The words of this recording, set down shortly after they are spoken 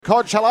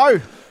Codge,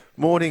 hello.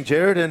 Morning,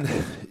 Jared. And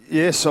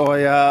yes,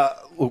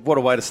 what a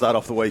way to start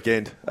off the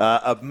weekend.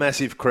 A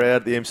massive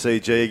crowd at the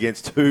MCG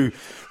against two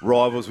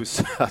rivals with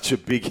such a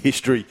big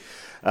history.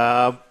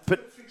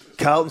 But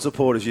Carlton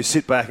supporters, you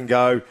sit back and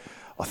go,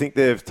 I think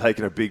they've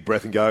taken a big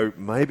breath and go,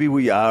 maybe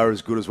we are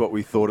as good as what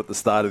we thought at the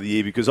start of the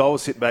year. Because I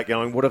was sitting back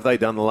going, what have they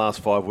done the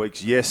last 5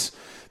 weeks? Yes,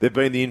 they've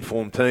been the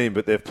informed team,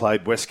 but they've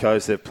played West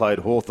Coast, they've played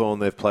Hawthorn,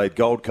 they've played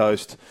Gold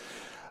Coast.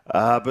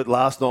 But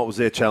last night was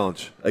their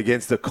challenge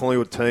against a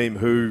Collingwood team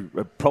who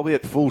are probably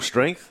at full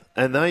strength,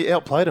 and they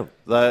outplayed them.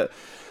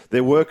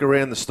 Their work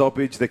around the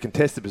stoppage, their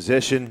contested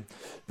possession,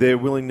 their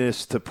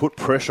willingness to put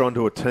pressure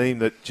onto a team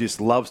that just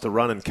loves to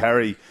run and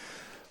carry.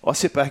 I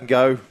sit back and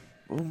go,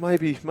 well,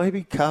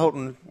 maybe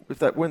Carlton,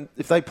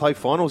 if they play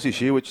finals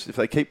this year, which if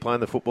they keep playing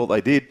the football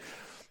they did,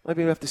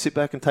 maybe we have to sit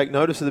back and take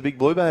notice of the big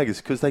Blue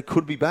Baggers because they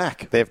could be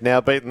back. They've now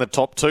beaten the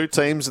top 2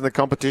 teams in the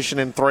competition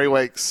in 3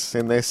 weeks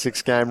in their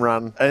 6-game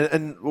run.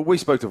 And we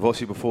spoke to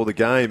Vossi before the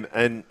game,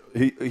 and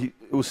it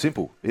was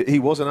simple. He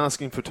wasn't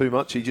asking for too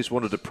much. He just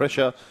wanted to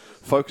pressure,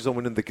 focus on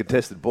winning the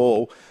contested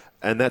ball,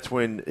 and that's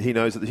when he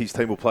knows that his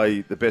team will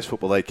play the best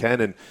football they can.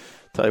 And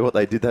tell you what,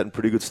 they did that in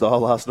pretty good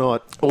style last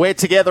night. We're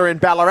together in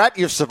Ballarat.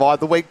 You've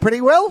survived the week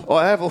pretty well.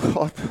 I have.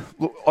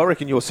 I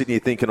reckon you're sitting here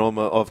thinking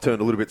I've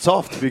turned a little bit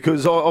soft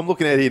because I'm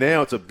looking at here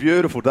now. It's a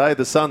beautiful day.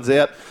 The sun's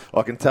out.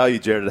 I can tell you,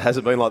 Jared, it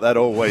hasn't been like that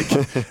all week.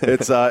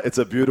 It's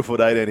a beautiful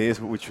day down here,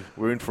 which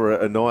we're in for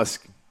a nice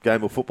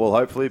game of football,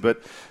 hopefully.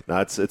 But no,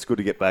 it's good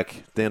to get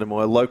back down to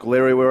my local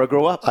area where I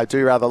grew up. I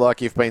do rather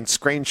like you've been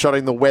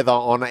screenshotting the weather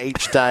on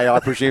each day. I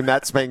presume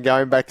that's been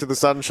going back to the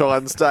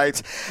Sunshine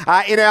State.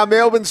 In our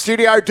Melbourne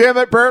studio,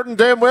 Dermot Burton.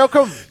 Derm,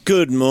 welcome.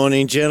 Good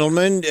morning,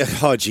 gentlemen.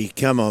 Hodgie,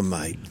 come on,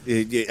 mate.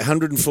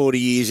 140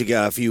 years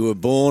ago, if you were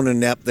born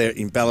and up there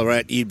in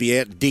Ballarat, you'd be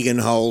out digging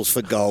holes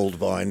for gold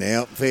by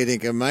now. Fair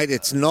dinkum, mate.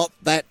 It's not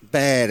that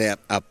bad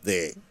up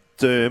there.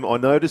 Derm, I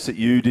noticed that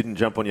you didn't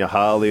jump on your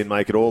Harley and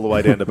make it all the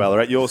way down to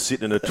Ballarat. You're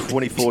sitting in a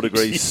 24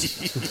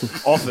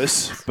 degrees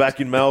office back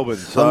in Melbourne.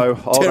 So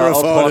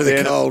terrified of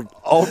the cold.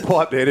 I'll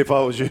pipe down if I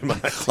was you, mate.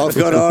 I've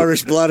got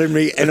Irish blood in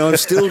me, and I'm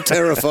still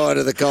terrified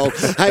of the cold.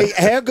 Hey,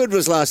 how good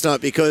was last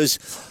night? Because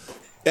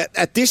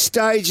at this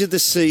stage of the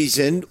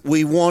season,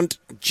 we want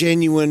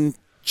genuine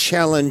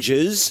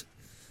challengers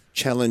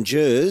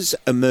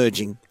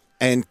emerging.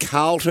 And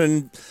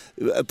Carlton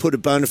put a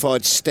bona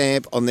fide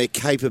stamp on their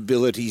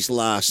capabilities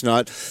last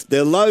night.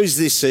 Their lows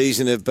this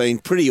season have been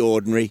pretty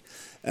ordinary.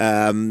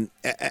 And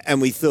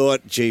we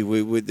thought, gee,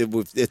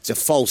 it's a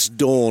false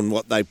dawn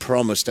what they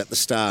promised at the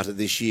start of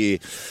this year.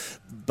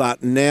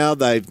 But now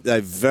they've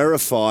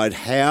verified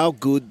how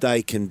good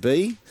they can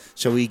be.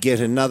 So we get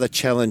another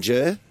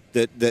challenger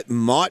that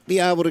might be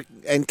able to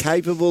and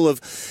capable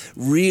of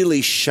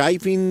really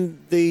shaping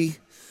the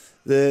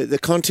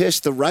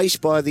contest, the race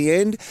by the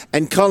end.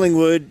 And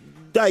Collingwood,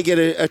 they get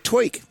a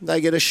tweak. They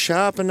get a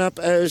sharpen up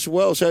as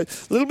well. So a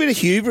little bit of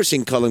hubris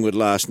in Collingwood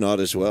last night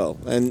as well.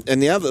 And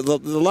the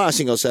last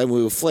thing I'll say, and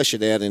we will flesh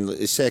it out in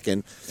a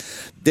second,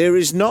 there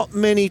is not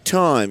many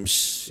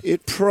times,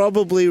 it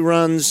probably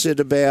runs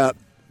at about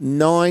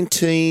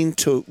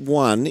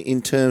 19-1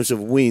 in terms of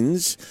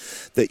wins,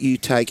 that you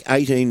take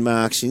 18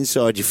 marks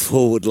inside your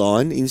forward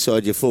line,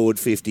 inside your forward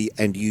 50,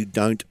 and you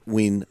don't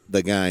win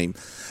the game.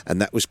 And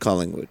that was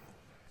Collingwood.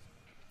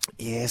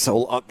 Yeah,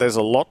 so there's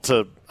a lot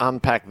to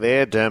unpack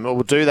there, Dermot.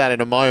 We'll do that in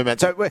a moment.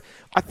 So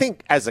I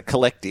think as a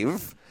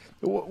collective,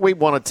 we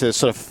wanted to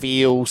sort of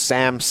feel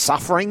Sam's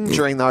suffering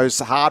during those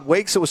hard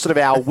weeks. It was sort of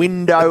our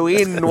window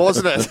in,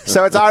 wasn't it?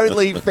 So it's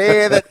only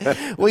fair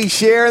that we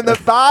share in the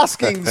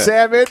basking.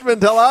 Sam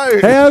Edmund, hello.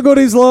 How good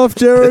is life,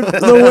 Jared?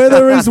 The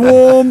weather is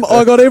warm.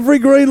 I got every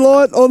green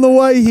light on the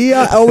way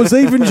here. I was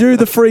even due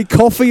the free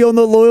coffee on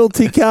the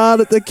loyalty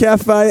card at the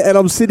cafe, and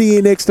I'm sitting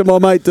here next to my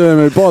mate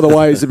Dermot. By the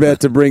way, he's about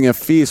to bring a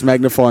fierce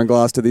magnifying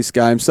glass to this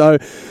game. So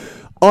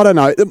I don't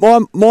know.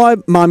 My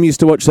mum used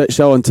to watch that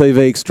show on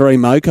TV,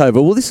 Extreme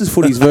Makeover. Well, this is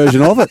footy's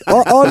version of it.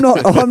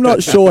 I'm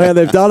not sure how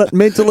they've done it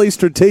mentally,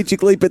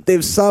 strategically, but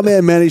they've somehow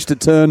managed to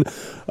turn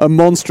a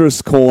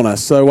monstrous corner.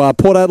 So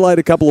Port Adelaide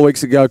a couple of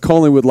weeks ago,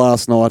 Collingwood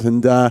last night,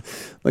 and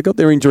they got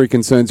their injury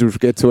concerns, which we'll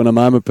get to in a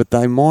moment, but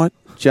they might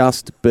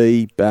just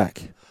be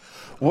back.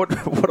 What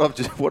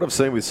I've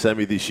seen with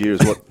Sammy this year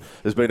is what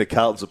has been a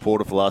Carlton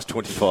supporter for the last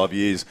 25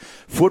 years.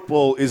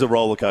 Football is a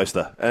roller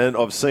coaster, and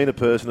I've seen a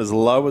person as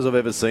low as I've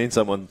ever seen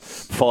someone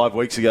 5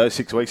 weeks ago,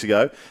 6 weeks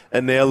ago,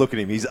 and now look at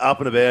him. He's up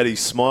and about, he's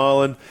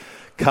smiling.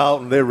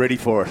 Carlton, they're ready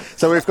for it.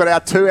 So we've got our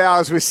 2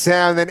 hours with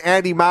Sam, then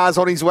Andy Mars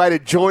on his way to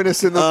join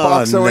us in the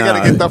box, so we're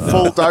going to get the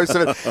full dose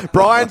of it.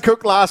 Brian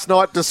Cook last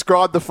night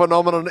described the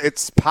phenomenon.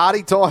 It's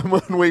party time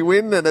when we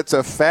win, and it's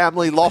a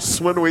family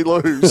loss when we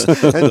lose.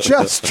 And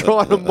just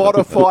trying to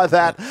modify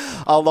that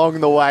along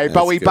the way.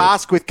 But we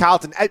bask with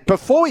Carlton.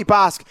 Before we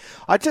bask,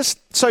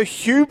 so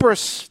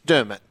hubris,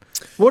 Dermot.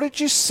 What did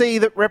you see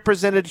that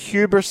represented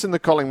hubris in the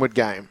Collingwood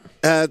game?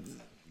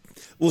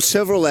 Well,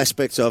 several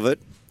aspects of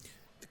it.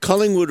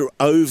 Collingwood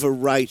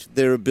overrate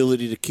their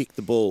ability to kick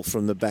the ball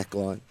from the back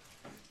line.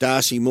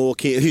 Darcy Moore,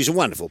 who's a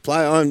wonderful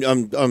player.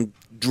 I'm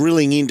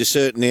drilling into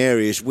certain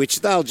areas, which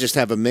they'll just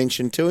have a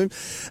mention to him.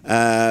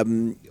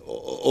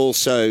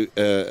 Also,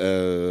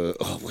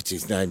 what's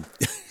his name?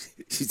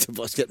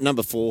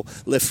 Number 4,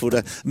 left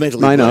footer,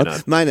 mentally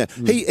Maynard.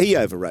 He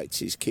overrates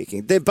his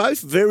kicking. They're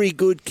both very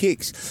good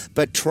kicks,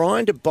 but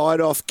trying to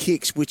bite off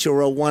kicks which are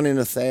a 1 in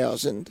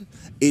 1,000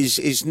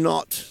 is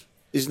not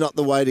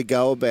the way to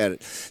go about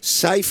it.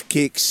 Safe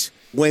kicks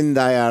when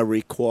they are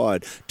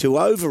required. To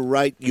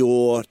overrate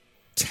your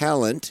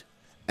talent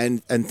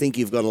and think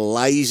you've got a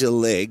laser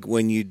leg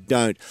when you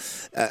don't,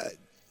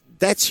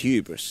 that's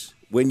hubris.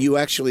 When you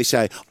actually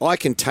say, I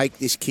can take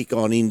this kick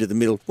on into the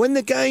middle, when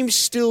the game's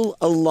still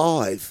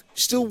alive,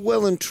 still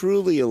well and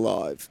truly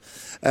alive.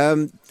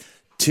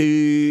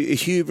 To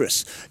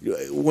hubris,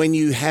 when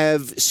you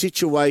have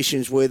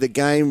situations where the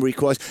game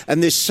requires,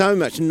 and there's so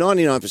much,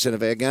 99%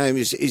 of our game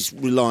is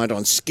reliant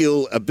on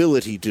skill,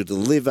 ability to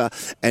deliver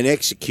and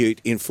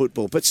execute in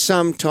football. But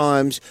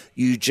sometimes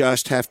you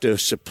just have to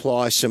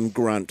supply some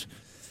grunt.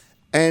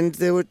 And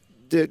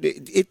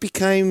it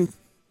became,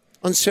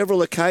 on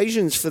several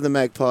occasions for the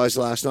Magpies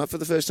last night, for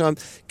the first time,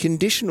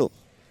 conditional.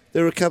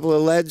 There were a couple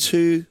of lads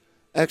who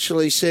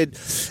actually said,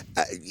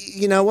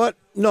 you know what,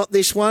 not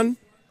this one.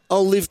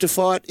 I'll live to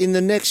fight in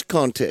the next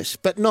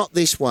contest, but not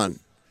this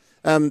one.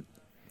 There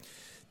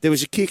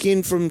was a kick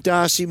in from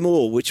Darcy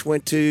Moore, which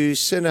went to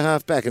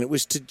centre-half back, and it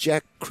was to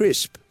Jack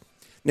Crisp.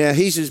 Now,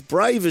 he's as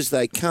brave as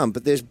they come,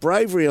 but there's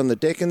bravery on the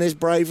deck and there's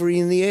bravery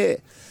in the air.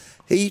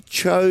 He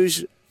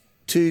chose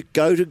to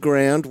go to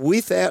ground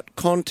without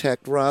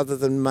contact rather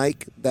than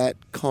make that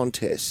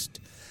contest.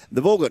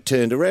 The ball got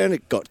turned around,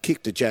 it got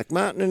kicked to Jack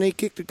Martin, and he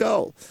kicked a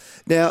goal.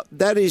 Now,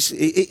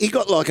 he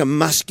got like a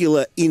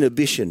muscular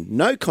inhibition.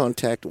 No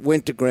contact,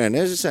 went to ground.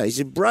 As I say,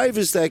 he's as brave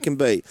as they can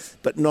be,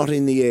 but not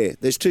in the air.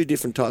 There's 2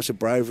 different types of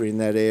bravery in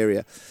that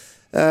area.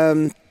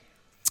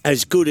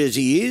 As good as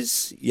he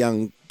is,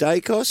 young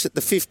Dacos, at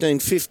the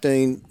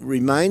 15-15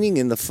 remaining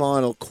in the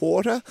final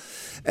quarter,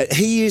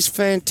 he is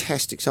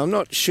fantastic. So I'm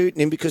not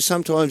shooting him because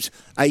sometimes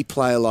a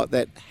player like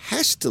that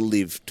has to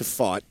live to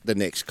fight the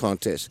next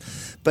contest.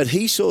 But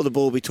he saw the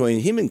ball between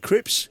him and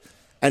Cripps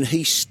and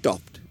he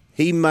stopped.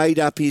 He made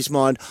up his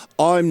mind,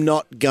 I'm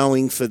not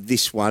going for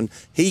this one.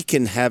 He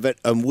can have it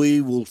and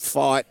we will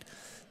fight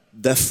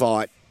the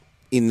fight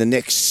in the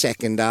next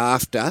second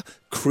after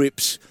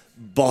Cripps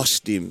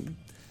bossed him.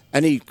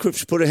 And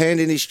Cripps put a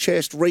hand in his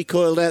chest,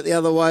 recoiled out the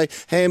other way,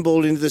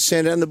 handballed into the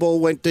centre, and the ball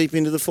went deep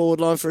into the forward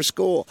line for a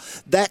score.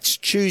 That's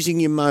choosing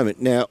your moment.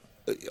 Now,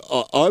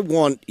 I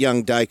want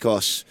young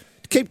Dacos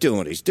to keep doing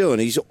what he's doing.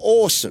 He's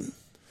awesome.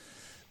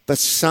 But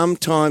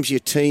sometimes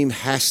your team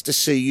has to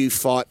see you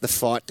fight the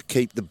fight to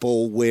keep the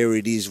ball where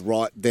it is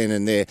right then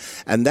and there.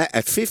 And that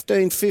at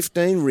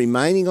 15-15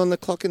 remaining on the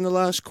clock in the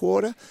last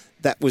quarter,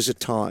 that was a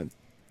time.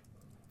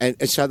 And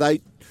so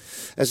they,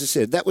 as I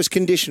said, that was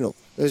conditional.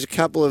 There's a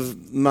couple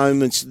of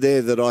moments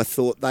there that I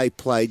thought they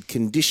played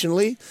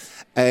conditionally,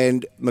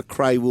 and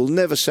McRae will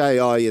never say,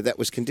 oh, yeah, that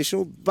was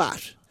conditional,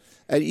 but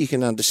you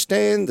can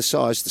understand the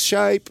size, the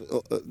shape,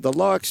 the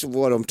likes of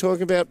what I'm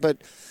talking about, but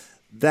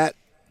that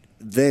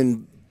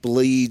then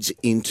bleeds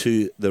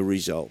into the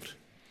result.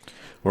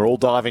 We're all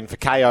diving for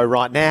KO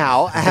right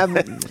now.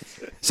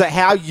 So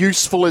how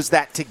useful is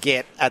that to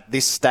get at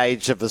this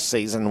stage of the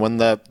season when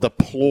the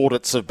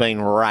plaudits have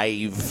been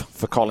rave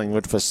for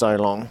Collingwood for so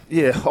long?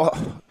 Yeah,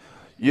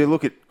 you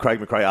look at Craig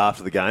McRae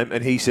after the game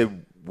and he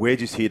said, we're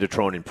just here to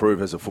try and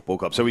improve as a football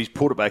club. So he's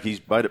pulled it back, he's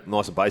made it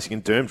nice and basic,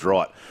 and Derm's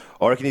right.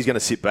 I reckon he's going to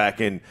sit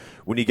back, and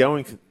when you're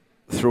going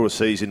through a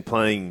season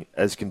playing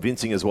as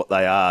convincing as what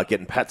they are,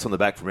 getting pats on the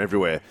back from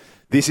everywhere,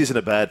 this isn't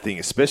a bad thing,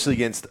 especially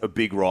against a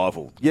big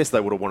rival. Yes, they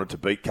would have wanted to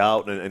beat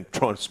Carlton and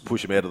try and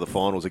push them out of the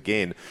finals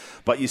again.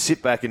 But you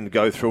sit back and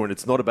go through, and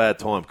it's not a bad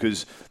time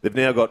because they've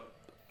now got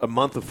a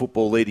month of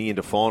football leading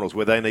into finals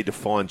where they need to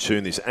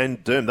fine-tune this.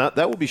 And, Derm,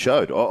 that will be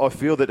showed. I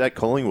feel that at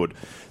Collingwood,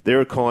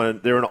 they're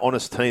an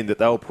honest team that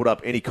they'll put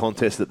up any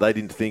contest that they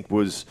didn't think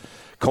was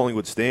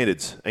Collingwood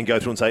standards and go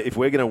through and say, if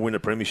we're going to win a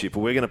premiership,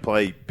 or we're going to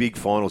play big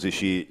finals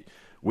this year,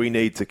 we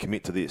need to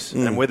commit to this.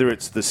 And whether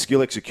it's the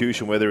skill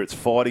execution, whether it's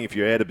fighting if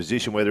you're out of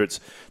position, whether it's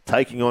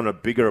taking on a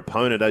bigger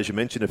opponent, as you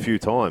mentioned a few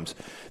times,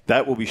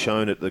 that will be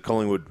shown at the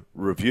Collingwood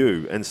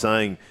review and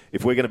saying,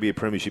 if we're going to be a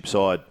premiership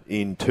side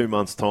in 2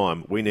 months'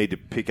 time, we need to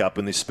pick up,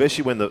 and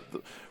especially when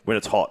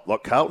it's hot.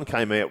 Like Carlton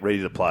came out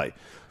ready to play.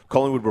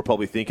 Collingwood were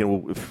probably thinking,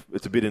 well, if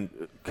it's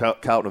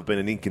Carlton have been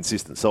an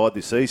inconsistent side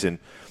this season,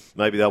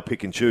 maybe they'll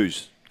pick and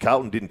choose.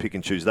 Carlton didn't pick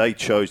and choose. They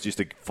chose just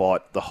to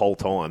fight the whole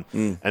time.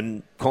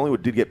 And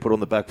Collingwood did get put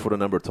on the back foot a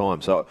number of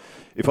times. So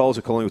if I was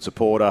a Collingwood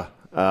supporter,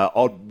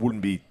 I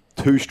wouldn't be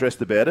too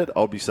stressed about it.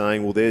 I'd be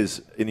saying, well,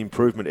 there's an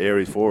improvement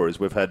area for us.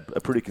 We've had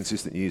a pretty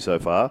consistent year so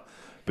far,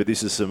 but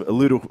this is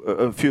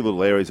a few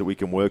little areas that we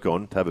can work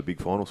on to have a big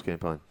finals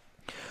campaign.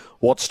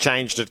 What's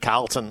changed at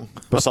Carlton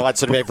besides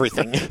sort of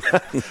everything?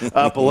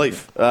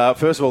 Belief.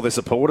 First of all, their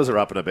supporters are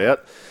up and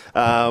about.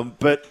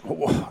 But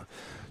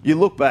you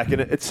look back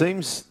and it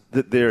seems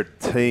that they're a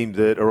team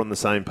that are on the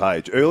same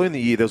page. Early in the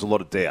year, there was a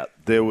lot of doubt.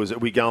 Are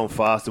we going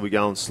fast? Are we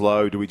going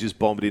slow? Do we just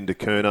bomb it into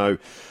Curnow?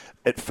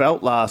 it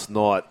felt last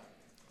night,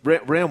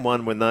 round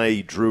one when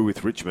they drew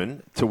with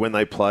Richmond to when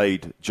they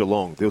played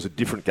Geelong, there was a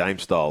different game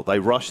style. They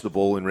rushed the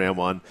ball in round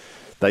one.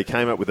 They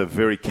came up with a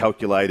very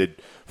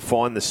calculated,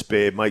 find the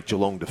spare, make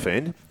Geelong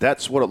defend.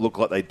 That's what it looked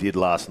like they did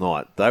last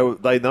night.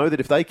 They know that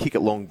if they kick it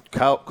long,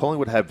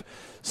 Collingwood have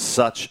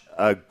such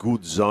a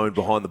good zone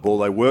behind the ball.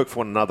 They work for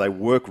one another. They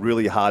work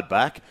really hard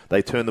back.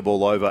 They turn the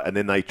ball over, and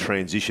then they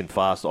transition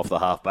fast off the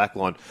half-back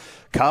line.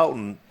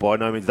 Carlton, by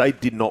no means, they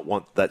did not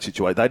want that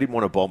situation. They didn't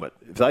want to bomb it.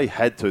 If they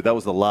had to, that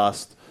was the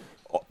last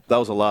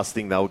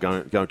thing they were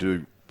going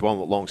to bomb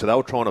it long. So they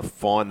were trying to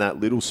find that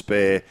little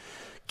spare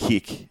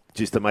kick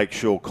just to make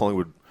sure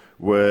Collingwood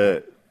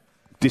were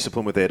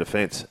disciplined with their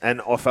defence.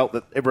 And I felt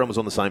that everyone was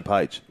on the same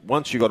page.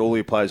 Once you got all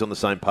your players on the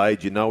same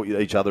page, you know what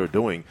each other are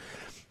doing.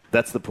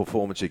 That's the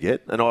performance you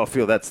get. And I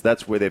feel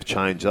that's where they've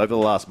changed. Over the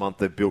last month,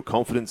 they've built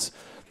confidence.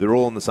 They're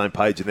all on the same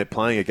page, and they're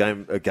playing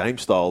a game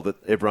style that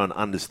everyone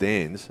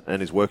understands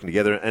and is working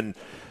together. And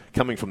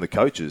coming from the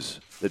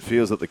coaches, it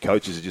feels that the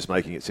coaches are just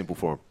making it simple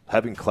for them.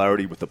 Having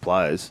clarity with the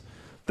players,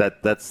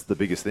 that's the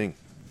biggest thing.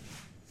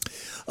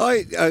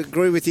 I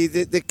agree with you.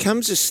 There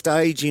comes a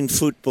stage in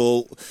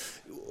football,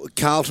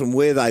 Carlton,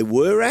 where they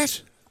were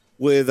at,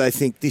 where they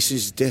think this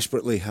is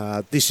desperately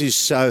hard. This is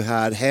so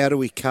hard. How do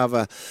we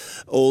cover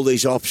all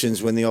these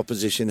options when the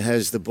opposition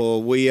has the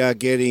ball? We are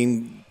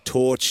getting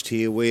torched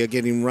here. We are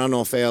getting run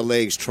off our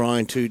legs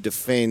trying to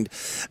defend.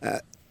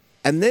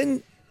 And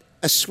then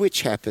a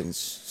switch happens.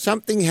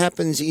 Something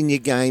happens in your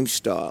game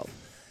style.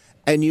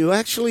 And you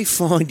actually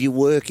find you're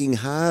working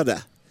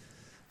harder,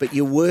 but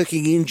you're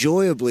working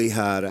enjoyably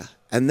harder.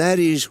 And that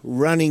is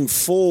running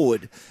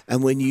forward.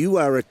 And when you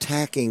are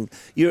attacking,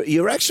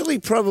 you're actually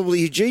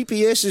probably, your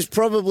GPS is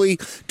probably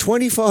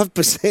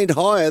 25%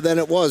 higher than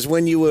it was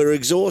when you were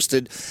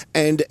exhausted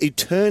and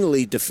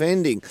eternally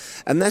defending.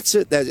 And that's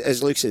it,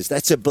 as Luke says,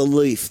 that's a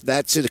belief.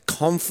 That's a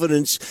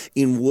confidence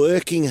in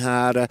working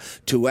harder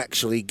to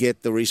actually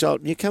get the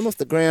result. And you come off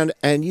the ground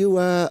and you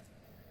are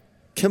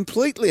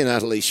completely and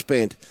utterly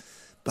spent,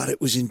 but it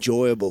was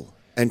enjoyable.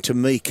 And to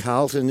me,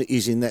 Carlton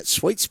is in that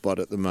sweet spot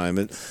at the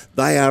moment.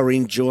 They are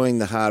enjoying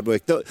the hard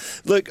work. Look,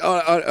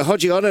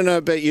 Hodgie, I don't know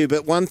about you,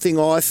 but one thing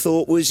I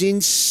thought was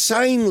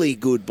insanely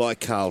good by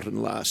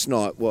Carlton last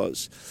night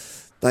was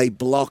they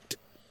blocked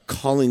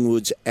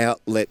Collingwood's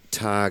outlet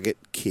target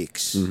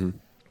kicks. Mm-hmm.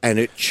 And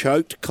it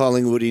choked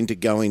Collingwood into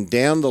going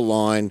down the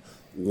line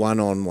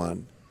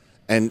one-on-one.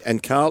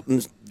 And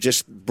Carlton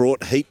just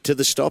brought heat to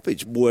the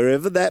stoppage.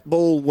 Wherever that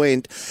ball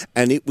went,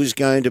 and it was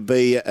going to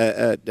be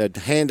a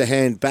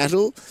hand-to-hand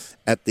battle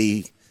at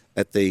the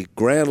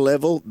ground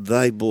level,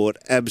 they brought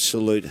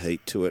absolute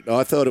heat to it.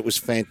 I thought it was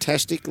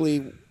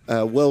fantastically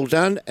well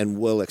done and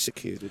well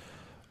executed.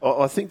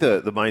 I think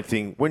the main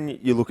thing, when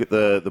you look at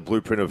the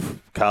blueprint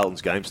of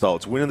Carlton's game style,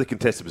 it's winning the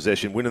contested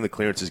possession, winning the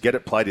clearances, get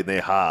it played in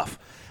their half,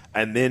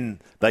 and then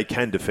they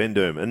can defend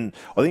them. And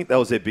I think that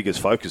was their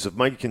biggest focus, of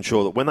making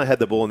sure that when they had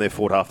the ball in their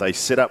forward half, they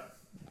set up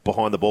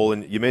behind the ball.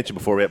 And you mentioned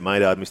before about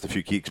Maynard missed a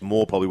few kicks.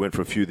 Moore probably went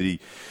for a few that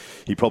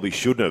he probably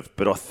shouldn't have.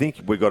 But I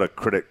think we've got to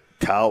credit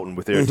Carlton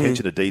with their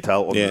attention to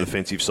detail on the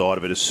defensive side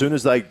of it. As soon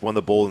as they won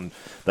the ball and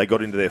they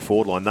got into their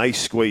forward line, they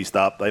squeezed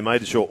up. They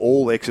made sure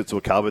all exits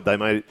were covered. They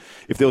made,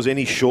 if there was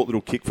any short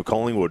little kick for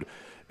Collingwood,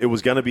 it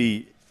was going to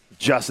be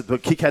the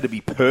kick had to be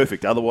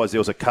perfect. Otherwise, there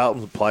was a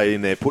Carlton player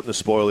in there putting a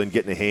spoil in,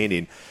 getting a hand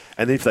in.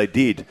 And if they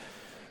did,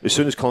 as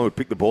soon as Collingwood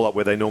picked the ball up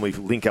where they normally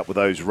link up with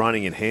those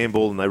running in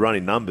handball and they run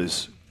in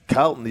numbers,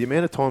 Carlton, the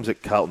amount of times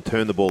that Carlton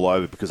turned the ball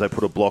over because they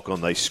put a block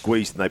on, they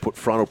squeezed and they put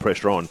frontal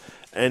pressure on.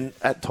 And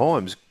at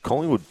times,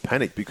 Collingwood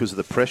panicked because of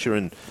the pressure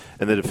and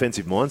the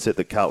defensive mindset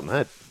that Carlton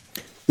had.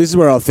 This is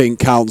where I think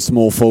Carlton's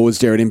small forwards,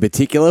 Jared, in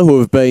particular, who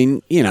have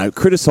been,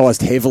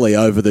 criticised heavily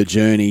over the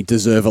journey,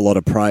 deserve a lot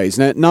of praise.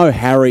 Now, no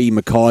Harry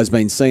Mackay's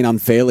been seen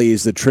unfairly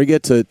as the trigger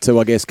to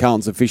I guess,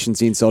 Carlton's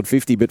efficiency inside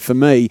 50. But for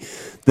me,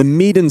 the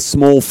mid and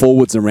small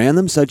forwards around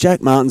them, so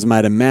Jack Martin's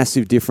made a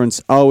massive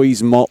difference.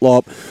 Owies,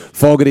 Motlop,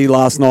 Fogarty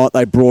last night,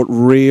 they brought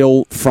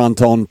real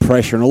front-on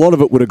pressure. And a lot of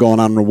it would have gone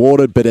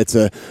unrewarded, but it's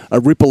a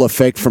ripple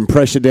effect from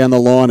pressure down the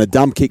line, a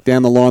dump kick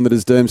down the line that,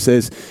 as Derm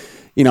says,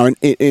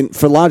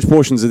 for large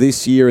portions of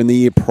this year and the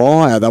year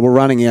prior, they were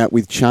running out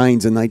with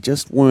chains and they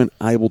just weren't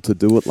able to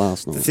do it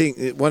last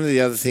night. One of the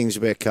other things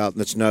about Carlton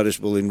that's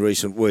noticeable in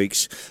recent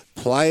weeks,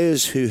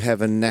 players who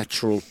have a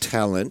natural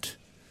talent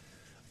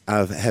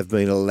have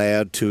been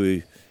allowed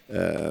to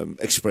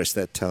express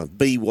that talent.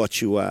 Be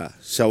what you are.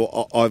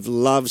 So I've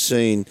loved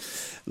seeing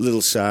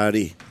little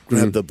Sardi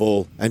grab the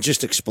ball and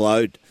just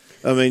explode.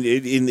 I mean,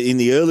 in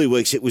the early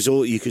weeks, it was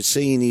all you could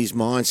see in his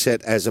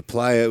mindset as a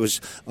player. It was,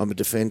 I'm a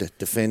defender,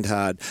 defend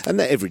hard. And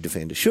that every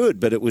defender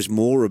should, but it was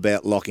more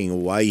about locking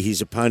away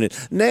his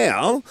opponent.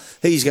 Now,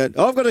 he's going,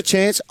 I've got a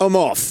chance, I'm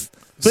off.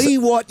 Be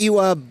what you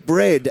are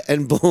bred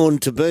and born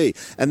to be.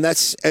 And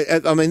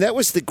that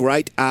was the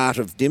great art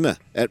of Dimmer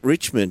at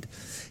Richmond.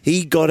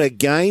 He got a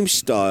game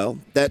style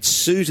that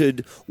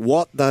suited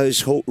what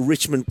those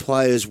Richmond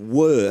players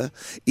were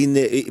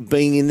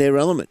being in their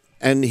element.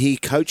 and he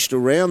coached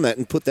around that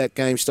and put that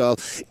game style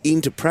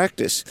into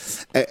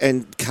practice.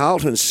 And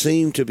Carlton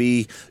seemed to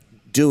be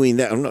doing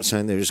that. I'm not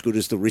saying they're as good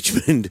as the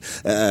Richmond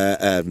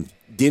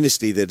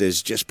dynasty that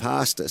has just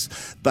passed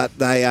us, but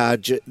they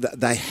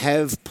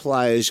have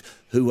players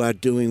who are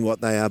doing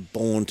what they are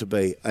born to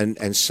be,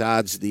 and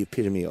Sard's the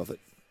epitome of it.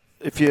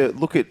 If you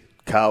look at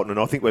Carlton, and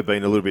I think we've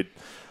been a little bit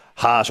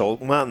harsh.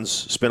 Martin's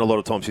spent a lot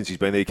of time since he's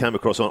been there. He came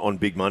across on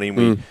big money, and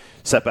we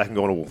sat back and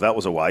gone, well, that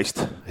was a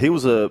waste. He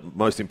was the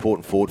most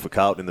important forward for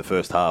Carlton in the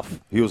first half.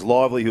 He was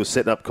lively. He was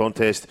setting up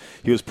contest.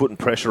 He was putting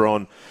pressure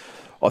on.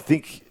 I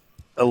think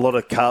a lot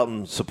of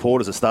Carlton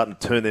supporters are starting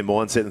to turn their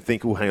mindset and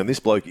think, oh, hang on, this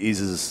bloke is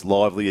as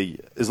lively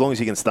as long as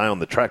he can stay on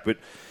the track. But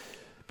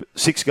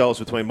 6 goals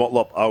between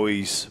Motlop,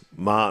 Owies,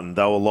 Martin.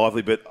 They were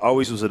lively, but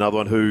Owies was another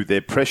one who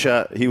their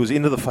pressure, he was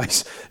into the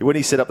face. When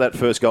he set up that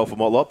first goal for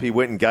Motlop, he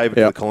went and gave it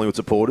to the Collingwood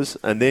supporters,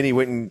 and then he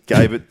went and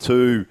gave it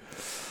to,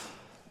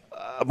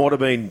 it might have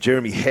been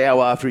Jeremy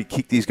Howe after he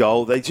kicked his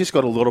goal. They just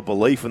got a lot of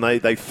belief, and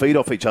they feed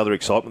off each other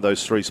excitement,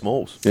 those 3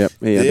 smalls. Yep.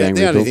 Yeah,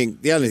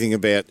 the only thing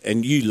about,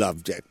 and you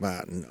love Jack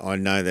Martin, I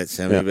know that,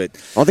 Sammy, but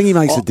I think he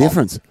makes a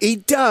difference. He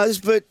does,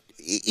 but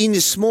in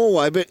a small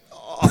way, but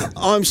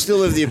I'm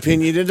still of the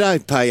opinion that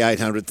don't pay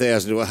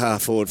 $800,000 to a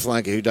half-forward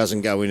flanker who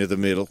doesn't go into the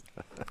middle.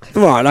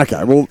 Right.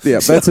 Okay. Well, yeah.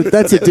 That's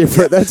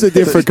a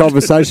different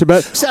conversation.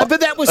 But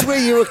that was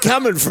where you were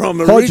coming from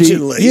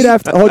originally.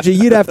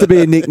 Hodgie, you'd have to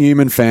be a Nick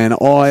Newman fan.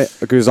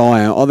 Because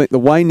I am. I think the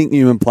way Nick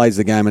Newman plays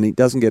the game, and he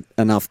doesn't get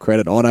enough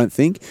credit, I don't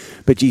think.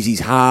 But geez,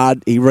 he's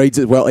hard. He reads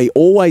it well. He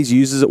always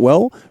uses it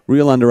well.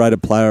 Real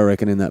underrated player, I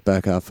reckon, in that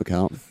back half for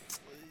Carlton.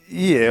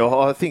 Yeah,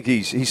 I think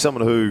he's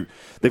someone who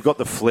they've got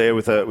the flair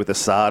with a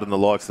Sard and the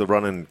likes, the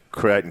run and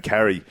create and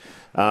carry.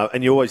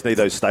 And you always need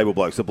those stable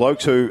blokes. The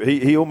blokes who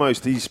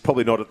he's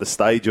probably not at the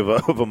stage of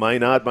a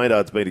Maynard.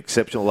 Maynard's been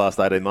exceptional the last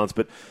 18 months,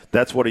 but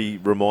that's what he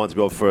reminds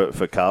me of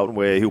for Carlton,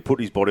 where he'll put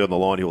his body on the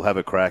line, he'll have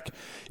a crack.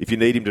 If you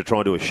need him to try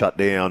and do a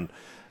shutdown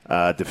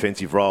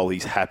defensive role,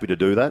 he's happy to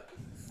do that.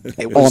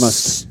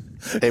 Honest.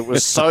 It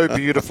was so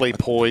beautifully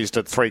poised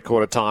at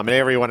three-quarter time, and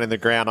everyone in the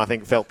ground, I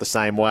think, felt the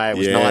same way. It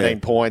was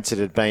 19 points. It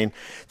had been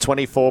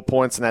 24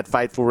 points in that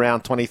fateful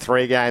round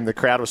 23 game. The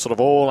crowd was sort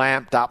of all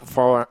amped up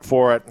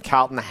for it, and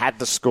Carlton had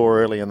to score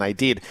early, and they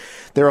did.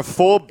 There are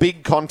 4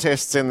 big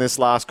contests in this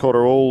last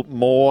quarter, all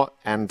Moore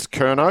and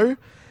Curnow,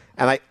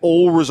 and they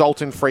all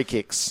result in free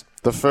kicks.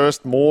 The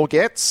first Moore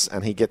gets,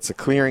 and he gets a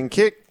clearing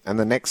kick, and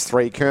the next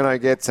 3 Curnow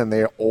gets, and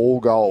they're all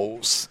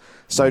goals.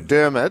 So,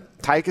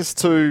 Dermot, take us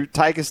to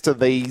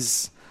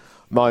these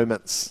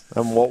moments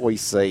and what we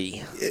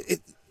see.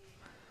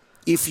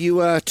 If you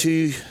are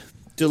to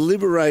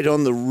deliberate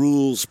on the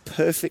rules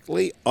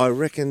perfectly, I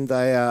reckon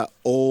they are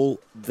all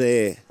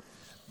there.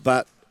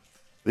 But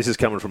this is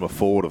coming from a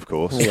forward, of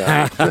course.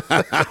 Yeah.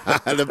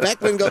 The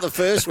backman got the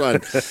first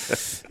one.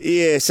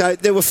 Yeah, so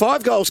there were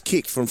 5 goals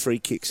kicked from free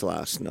kicks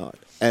last night,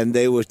 and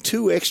there were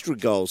 2 extra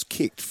goals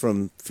kicked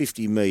from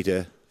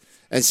 50-metre.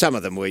 And some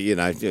of them were,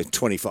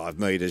 25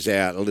 metres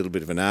out, a little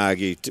bit of an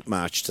argue,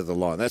 march to the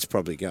line. That's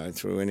probably going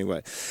through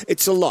anyway.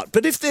 It's a lot.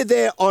 But if they're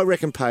there, I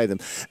reckon pay them.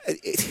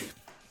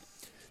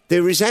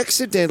 There is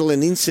accidental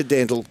and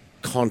incidental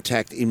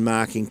contact in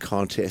marking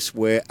contests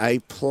where a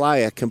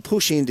player can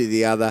push into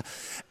the other,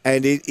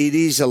 and it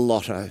is a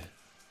lotto,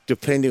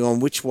 depending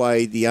on which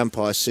way the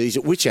umpire sees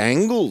it, which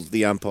angle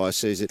the umpire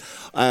sees it.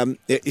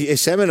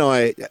 Sam and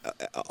I,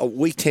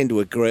 we tend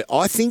to agree.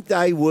 I think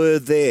they were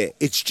there.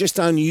 It's just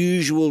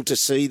unusual to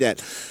see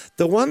that.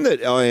 The one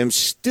that I am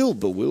still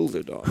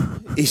bewildered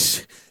on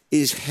is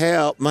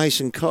how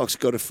Mason Cox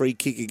got a free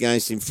kick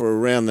against him for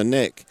around the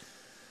neck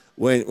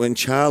when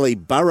Charlie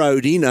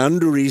burrowed in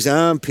under his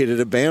armpit at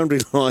a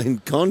boundary line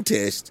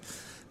contest.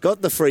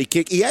 Got the free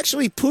kick. He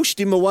actually pushed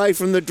him away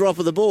from the drop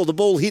of the ball. The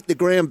ball hit the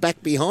ground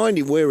back behind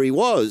him where he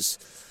was.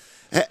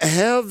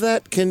 How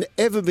that can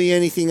ever be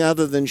anything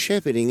other than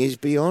shepherding is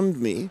beyond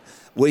me.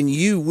 When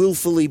you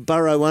willfully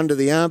burrow under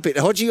the armpit.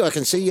 Hodgie, I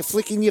can see you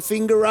flicking your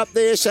finger up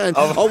there saying,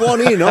 I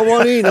want in.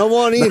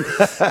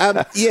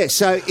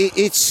 So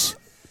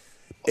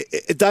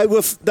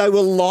they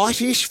were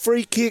lightish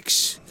free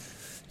kicks,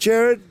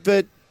 Jared,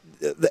 but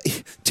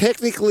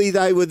technically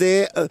they were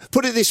there.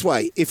 Put it this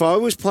way, if I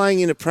was playing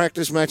in a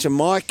practice match and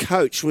my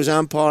coach was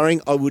umpiring,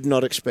 I would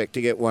not expect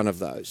to get one of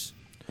those.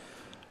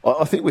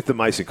 I think with the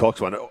Mason Cox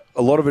one,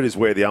 a lot of it is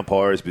where the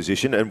umpire is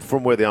positioned, and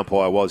from where the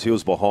umpire was, he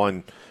was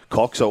behind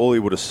Cox, so all he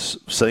would have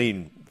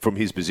seen from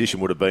his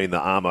position would have been the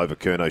arm over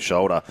Curnow's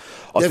shoulder.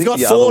 They've got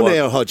 4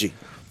 now, Hodgie.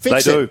 They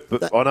do,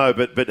 but I know,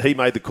 but he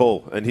made the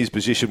call, and his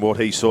position, what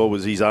he saw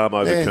was his arm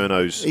over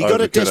Curnow's shoulder. He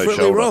got it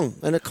desperately wrong,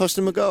 and it cost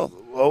him a goal.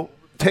 Well,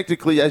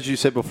 technically, as you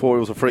said before, it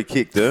was a free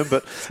kick, Derm,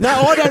 but... No,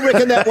 I don't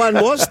reckon that one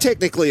was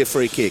technically a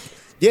free kick.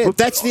 Yeah,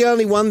 that's the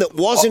only one that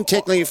wasn't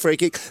technically a free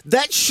kick.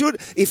 That should,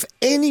 if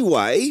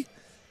anyway,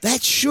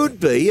 that should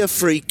be a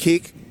free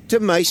kick to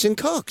Mason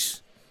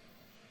Cox.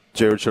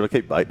 Jared, should I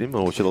keep baiting him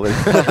or should I let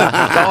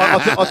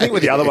him? I think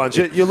with the other ones,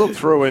 you look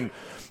through and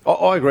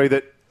I agree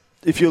that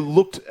if you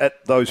looked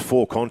at those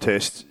 4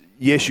 contests,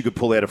 yes, you could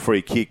pull out a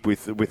free kick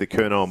with a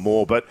Curnow and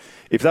Moore, but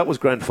if that was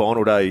grand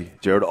final day,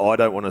 Jared, I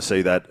don't want to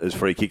see that as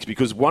free kicks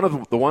because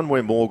the one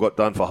where Moore got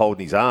done for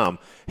holding his arm,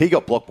 he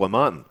got blocked by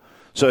Martin.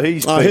 So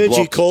I heard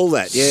you call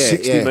that.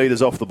 60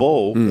 metres off the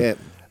ball. Yeah.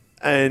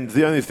 And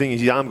the only thing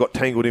is his arm got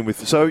tangled in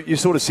with. So you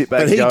sort of sit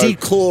back and go. But he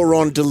did claw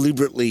on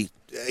deliberately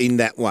in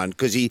that one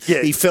because he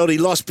felt he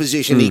lost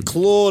position. He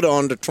clawed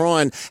on to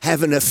try and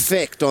have an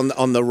effect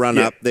on the run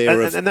up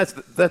there. And that's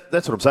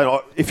what I'm saying.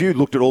 If you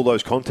looked at all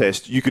those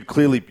contests, you could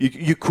clearly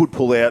you could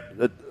pull out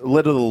a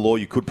letter of the law.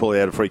 You could pull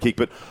out a free kick.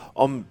 But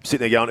I'm sitting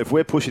there going, if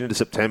we're pushing into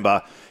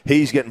September,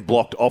 he's getting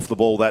blocked off the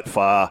ball that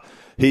far.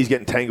 He's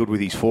getting tangled with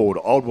his forward.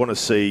 I'd want to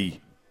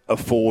see a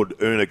forward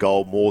earn a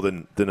goal more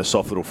than a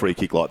soft little free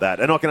kick like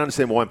that. And I can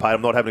understand why I'm paid.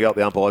 I'm not having to go up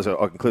the umpires. I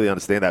can clearly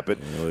understand that.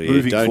 But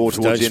moving forward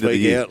towards the end of the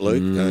year. Out,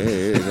 Luke.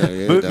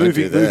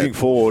 Moving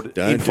forward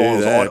in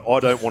finals, I I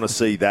don't want to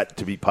see that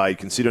to be paid,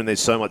 considering there's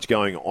so much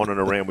going on and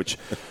around which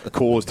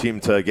caused him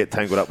to get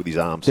tangled up with his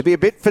arms. There'd be a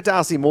bit for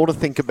Darcy Moore to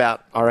think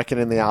about, I reckon,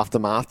 in the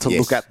aftermath to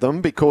look at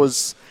them,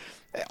 because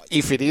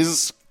if it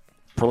is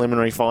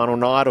preliminary final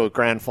night or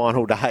grand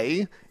final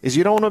day, is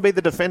you don't want to be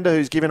the defender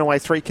who's given away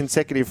 3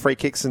 consecutive free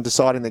kicks and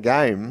deciding the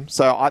game.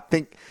 So I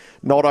think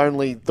not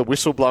only the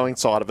whistleblowing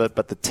side of it,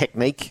 but the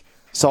technique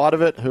side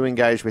of it, who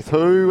engaged with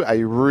who, are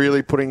you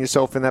really putting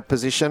yourself in that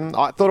position?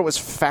 I thought it was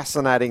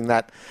fascinating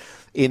that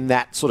in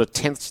that sort of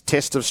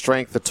test of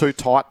strength, the two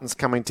Titans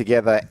coming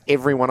together,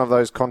 every one of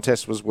those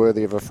contests was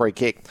worthy of a free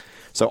kick.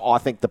 So I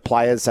think the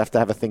players have to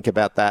have a think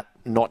about that,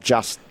 not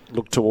just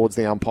look towards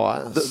the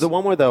umpires. The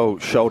one where they were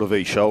shoulder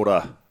v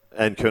shoulder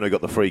and Curnow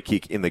got the free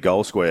kick in the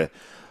goal square,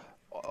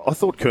 I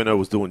thought Curnow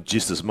was doing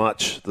just as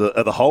much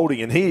the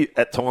holding, and he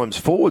at times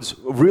forwards,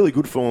 really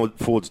good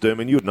forwards,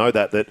 Dermot, you would know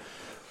that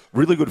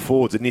really good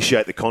forwards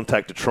initiate the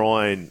contact to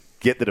try and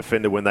get the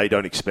defender when they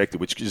don't expect it,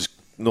 which just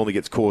normally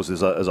gets caused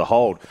as a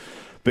hold.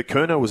 But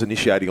Curnow was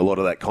initiating a lot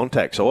of that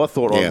contact. So I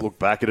thought I'd look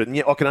back at it.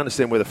 And I can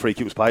understand where the free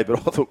kick was paid, but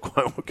I thought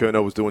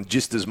Curnow was doing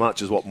just as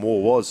much as what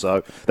Moore was.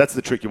 So that's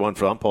the tricky one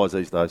for umpires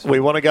these days. We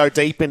want to go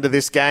deep into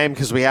this game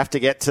because we have to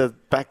get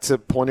back to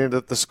pointing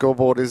that the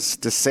scoreboard is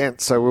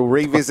descent. So we'll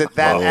revisit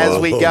that as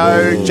we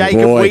go.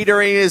 Jacob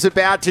Wiedering is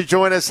about to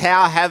join us.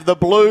 How have the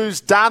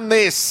Blues done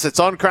this? It's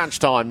on Crunch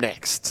Time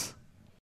next.